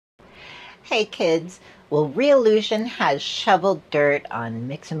Hey kids, well Reallusion has shoveled dirt on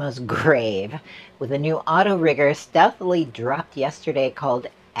Mixamo's grave with a new auto rigger stealthily dropped yesterday called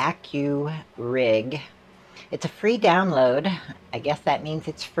AccuRig. It's a free download. I guess that means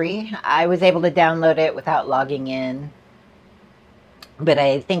it's free. I was able to download it without logging in, but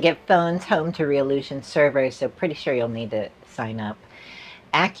I think it phones home to Reallusion servers, so pretty sure you'll need to sign up.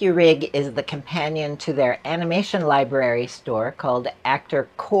 AccuRig is the companion to their animation library store called Actor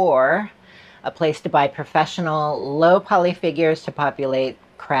Core, a place to buy professional, low-poly figures to populate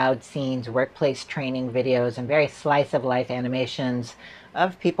crowd scenes, workplace training videos, and very slice-of-life animations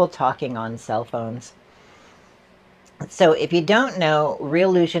of people talking on cell phones. So if you don't know,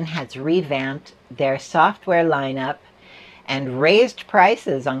 Reallusion has revamped their software lineup and raised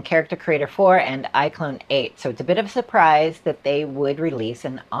prices on Character Creator 4 and iClone 8. So it's a bit of a surprise that they would release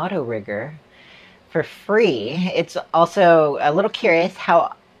an auto rigger for free. It's also a little curious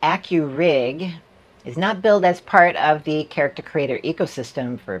how AccuRig is not billed as part of the Character Creator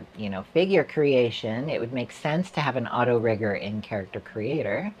ecosystem for, figure creation. It would make sense to have an auto rigger in Character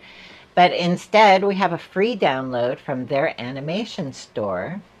Creator. But instead, we have a free download from their animation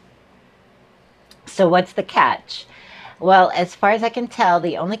store. So what's the catch? Well, as far as I can tell,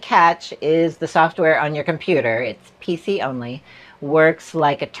 the only catch is the software on your computer. It's PC only, works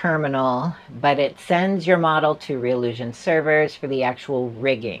like a terminal, but it sends your model to Reallusion servers for the actual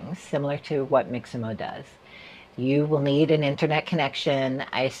rigging, similar to what Mixamo does. You will need an internet connection.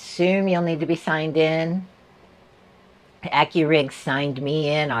 I assume you'll need to be signed in. AccuRig signed me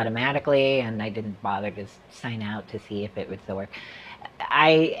in automatically, and I didn't bother to sign out to see if it would still work.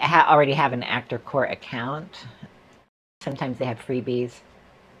 I already have an Actor Core account. Sometimes they have freebies.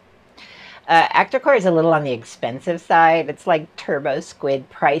 Actor Core is a little on the expensive side. It's like Turbo Squid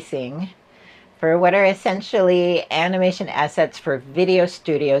pricing for what are essentially animation assets for video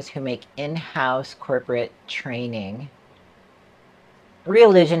studios who make in-house corporate training.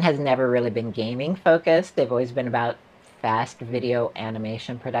 Reallusion has never really been gaming focused. They've always been about fast video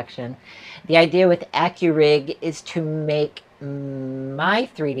animation production. The idea with AccuRig is to make my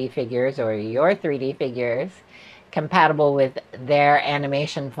 3D figures or your 3D figures compatible with their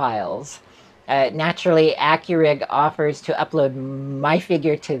animation files. Naturally, AccuRig offers to upload my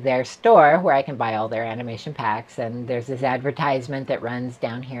figure to their store where I can buy all their animation packs, and there's this advertisement that runs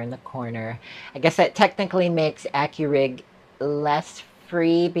down here in the corner. I guess that technically makes AccuRig less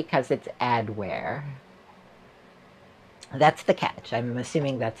free because it's adware. That's the catch. I'm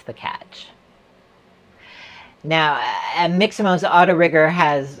assuming that's the catch. Now, Mixamo's auto rigger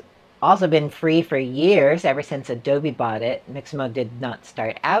has also been free for years, ever since Adobe bought it. Mixamo did not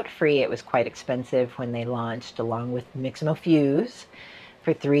start out free. It was quite expensive when they launched, along with Mixamo Fuse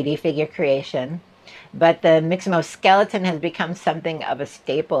for 3D figure creation. But the Mixamo skeleton has become something of a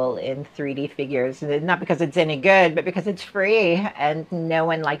staple in 3D figures, not because it's any good, but because it's free, and no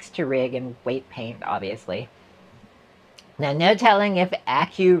one likes to rig and weight paint, obviously. Now, no telling if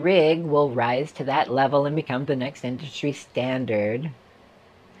AccuRig will rise to that level and become the next industry standard.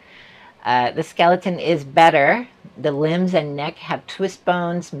 The skeleton is better. The limbs and neck have twist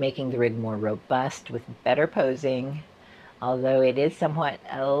bones, making the rig more robust with better posing, although it is somewhat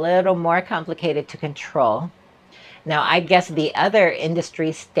a little more complicated to control. Now, I guess the other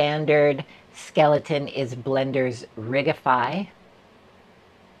industry standard skeleton is Blender's Rigify.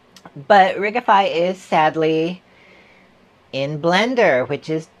 But Rigify is sadly in Blender, which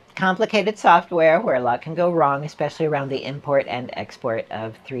is complicated software where a lot can go wrong, especially around the import and export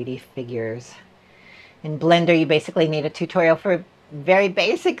of 3D figures. In Blender, you basically need a tutorial for very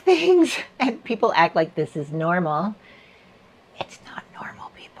basic things, and people act like this is normal. It's not normal,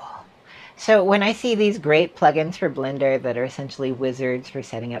 people. So when I see these great plugins for Blender that are essentially wizards for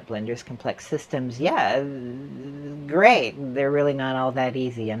setting up Blender's complex systems, yeah, great. They're really not all that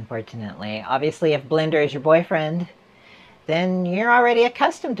easy, unfortunately. Obviously, if Blender is your boyfriend, then you're already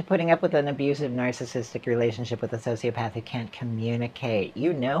accustomed to putting up with an abusive, narcissistic relationship with a sociopath who can't communicate.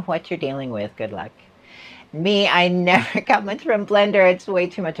 You know what you're dealing with. Good luck. Me, I never got much from Blender. It's way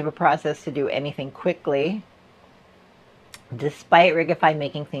too much of a process to do anything quickly, despite Rigify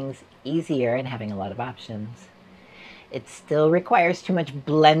making things easier and having a lot of options. It still requires too much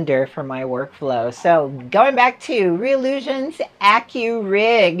Blender for my workflow. So going back to Reallusion's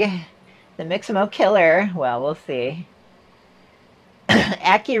AccuRig, the Mixamo killer, well, we'll see.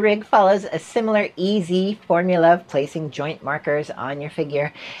 AccuRig follows a similar easy formula of placing joint markers on your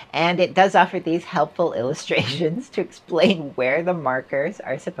figure, and it does offer these helpful illustrations to explain where the markers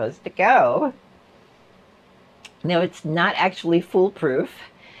are supposed to go. Now, it's not actually foolproof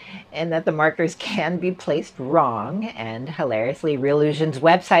in that the markers can be placed wrong, and hilariously, Reallusion's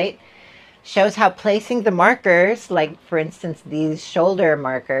website Shows how placing the markers, like for instance these shoulder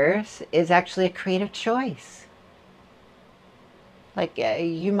markers, is actually a creative choice. Like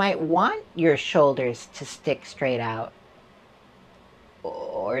you might want your shoulders to stick straight out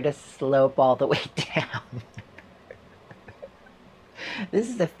or to slope all the way down. This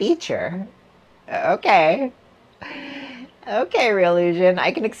is a feature. Okay. Okay, Reallusion.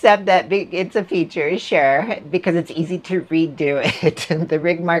 I can accept that it's a feature, sure, because it's easy to redo it. The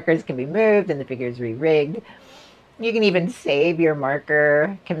rig markers can be moved and the figure is re-rigged. You can even save your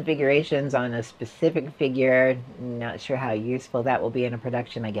marker configurations on a specific figure. Not sure how useful that will be in a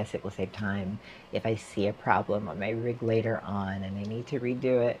production. I guess it will save time if I see a problem on my rig later on and I need to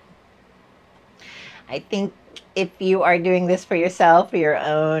redo it. I think if you are doing this for yourself, for your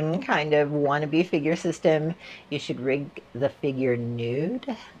own kind of wannabe figure system, you should rig the figure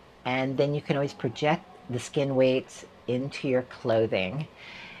nude, and then you can always project the skin weights into your clothing.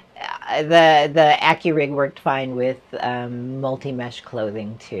 The AccuRig worked fine with multi-mesh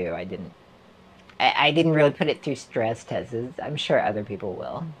clothing too. I didn't really put it through stress tests. I'm sure other people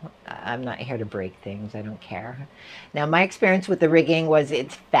will. I'm not here to break things. I don't care. Now, my experience with the rigging was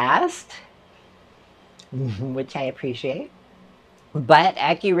it's fast, which I appreciate. But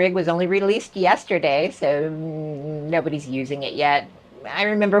AccuRig was only released yesterday, so nobody's using it yet. I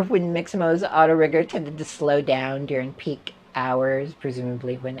remember when Mixamo's auto rigger tended to slow down during peak hours,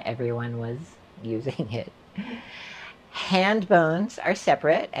 presumably when everyone was using it. Hand bones are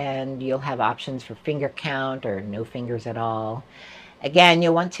separate, and you'll have options for finger count or no fingers at all. Again,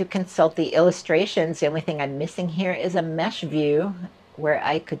 you'll want to consult the illustrations. The only thing I'm missing here is a mesh view where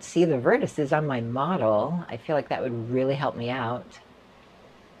I could see the vertices on my model. I feel like that would really help me out.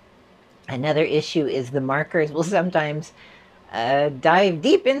 Another issue is the markers will sometimes dive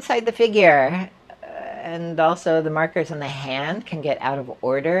deep inside the figure. And also the markers on the hand can get out of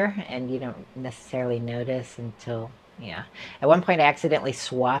order and you don't necessarily notice until, yeah. At one point I accidentally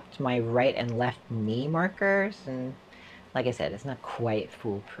swapped my right and left knee markers, and like I said, it's not quite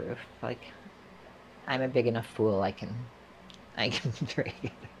foolproof. Like, I'm a big enough fool, I can break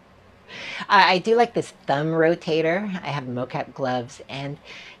it. I do like this thumb rotator. I have mocap gloves, and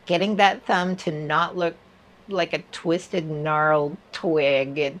getting that thumb to not look like a twisted, gnarled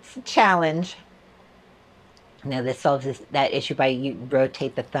twig, it's a challenge. Now this solves that issue by you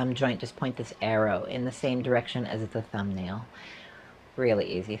rotate the thumb joint, just point this arrow in the same direction as the thumbnail.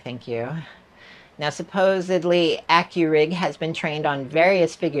 Really easy, thank you. Now supposedly AccuRig has been trained on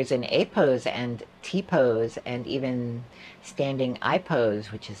various figures in A pose and T pose and even standing I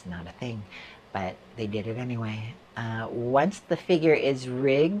pose, which is not a thing, but they did it anyway. Once the figure is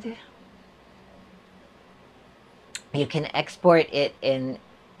rigged, you can export it in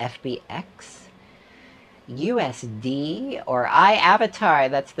FBX, USD, or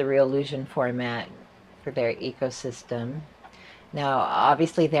iAvatar. That's the Reallusion format for their ecosystem. Now,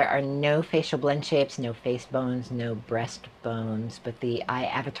 obviously, there are no facial blend shapes, no face bones, no breast bones, but the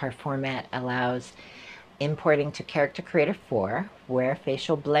iAvatar format allows importing to Character Creator 4, where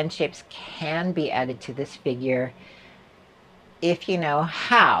facial blend shapes can be added to this figure if you know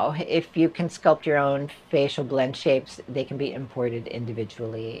how. If you can sculpt your own facial blend shapes, they can be imported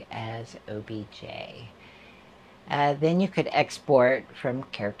individually as OBJ. Then you could export from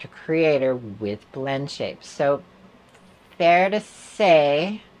Character Creator with blend shapes. So fair to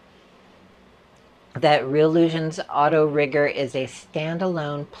say that Reallusion's Auto Rigger is a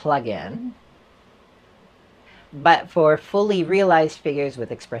standalone plugin, but for fully realized figures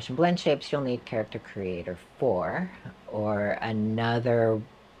with expression blend shapes, you'll need Character Creator 4 or another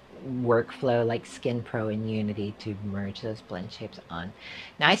workflow like Skin Pro in Unity to merge those blend shapes on.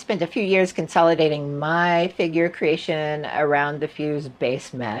 Now, I spent a few years consolidating my figure creation around the Fuse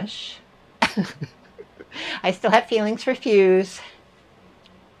base mesh. I still have feelings for Fuse,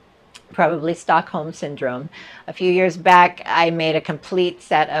 probably Stockholm Syndrome. A few years back, I made a complete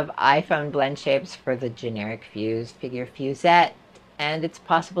set of iPhone blend shapes for the generic Fuse figure Fusette, and it's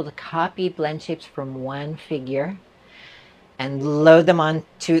possible to copy blend shapes from one figure and load them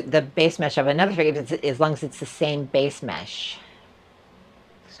onto the base mesh of another figure as long as it's the same base mesh.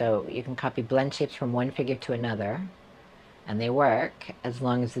 So you can copy blend shapes from one figure to another, and they work as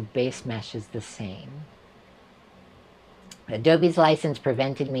long as the base mesh is the same. Adobe's license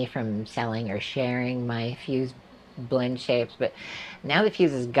prevented me from selling or sharing my Fuse blend shapes, but now the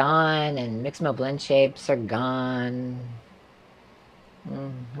Fuse is gone and Mixamo blend shapes are gone.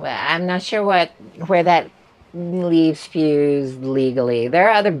 Well, I'm not sure where that leaves Fuse legally. There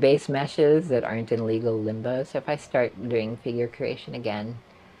are other base meshes that aren't in legal limbo, so if I start doing figure creation again,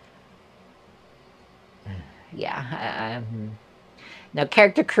 yeah, Now,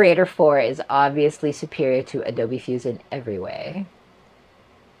 Character Creator 4 is obviously superior to Adobe Fuse in every way.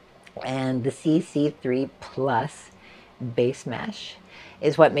 And the CC3 Plus base mesh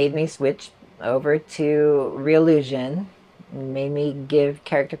is what made me switch over to Reallusion, made me give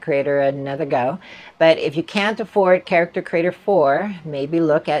Character Creator another go. But if you can't afford Character Creator 4, maybe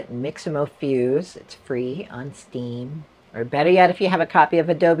look at Mixamo Fuse. It's free on Steam. Or better yet, if you have a copy of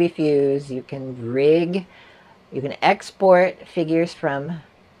Adobe Fuse, you can export figures from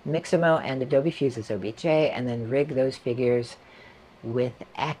Mixamo and Adobe Fuse's OBJ, and then rig those figures with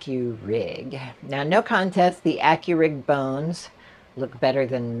AccuRig. Now, no contest, the AccuRig bones look better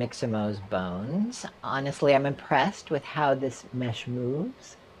than Mixamo's bones. Honestly, I'm impressed with how this mesh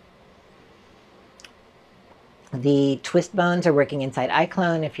moves. The twist bones are working inside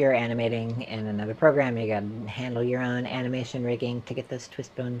iClone. If you're animating in another program, you gotta handle your own animation rigging to get those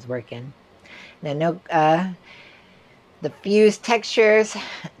twist bones working. Now, the Fuse textures,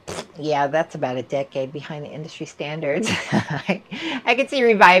 yeah, that's about a decade behind the industry standards. I could see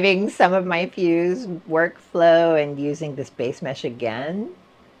reviving some of my Fuse workflow and using this base mesh again.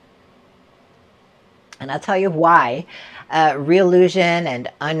 And I'll tell you why. Reallusion and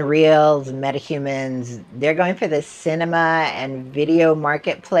Unreal's MetaHumans, they're going for the cinema and video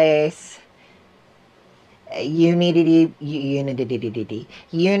marketplace. Unity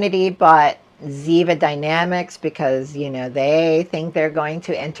bought Ziva Dynamics because, you know, they think they're going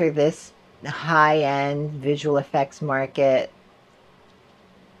to enter this high-end visual effects market.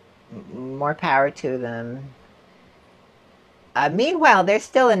 More power to them. Meanwhile, there's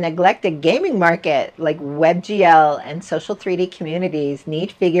still a neglected gaming market. Like WebGL and social 3D communities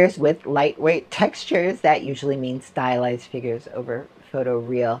need figures with lightweight textures. That usually means stylized figures over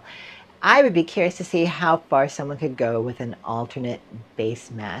photoreal. I would be curious to see how far someone could go with an alternate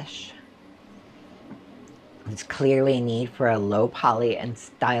base mesh. There's clearly a need for a low poly and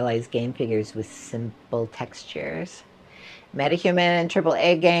stylized game figures with simple textures. MetaHuman and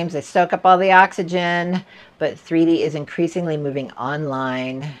AAA games, they soak up all the oxygen, but 3D is increasingly moving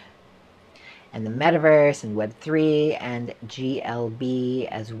online. And the metaverse and Web3 and GLB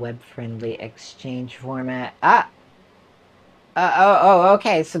as web-friendly exchange format.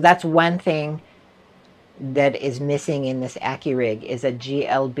 Okay, so that's one thing that is missing in this AccuRig is a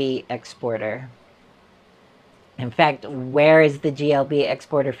GLB exporter. In fact, where is the GLB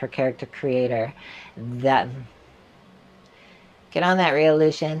exporter for Character Creator? Get on that,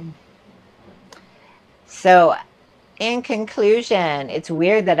 Reallusion. So, in conclusion, it's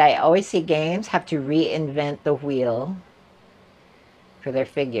weird that I always see games have to reinvent the wheel for their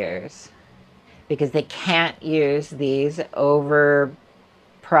figures because they can't use these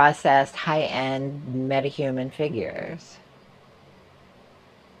over-processed, high-end metahuman figures.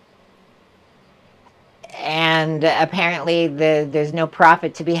 And apparently there's no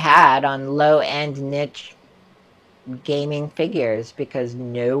profit to be had on low-end niche gaming figures because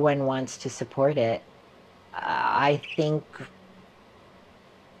no one wants to support it. I think,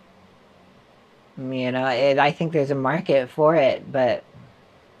 you know, I think there's a market for it, but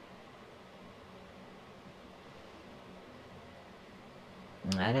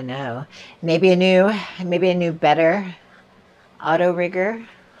I don't know. Maybe a new better auto rigger,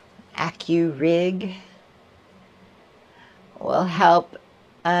 AccuRig, will help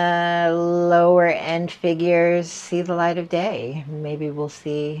lower end figures see the light of day. Maybe we'll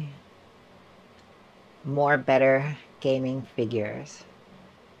see more better gaming figures.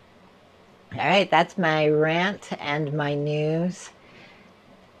 All right, that's my rant and my news.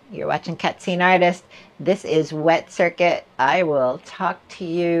 You're watching Cutscene Artist. This is Wet Circuit. I will talk to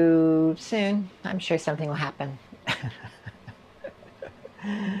you soon. I'm sure something will happen.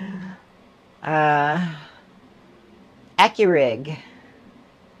 AccuRig.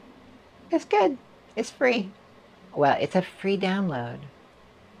 It's good. It's free. Well, it's a free download.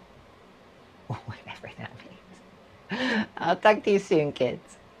 Whatever that means. I'll talk to you soon,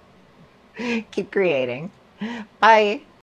 kids. Keep creating. Bye.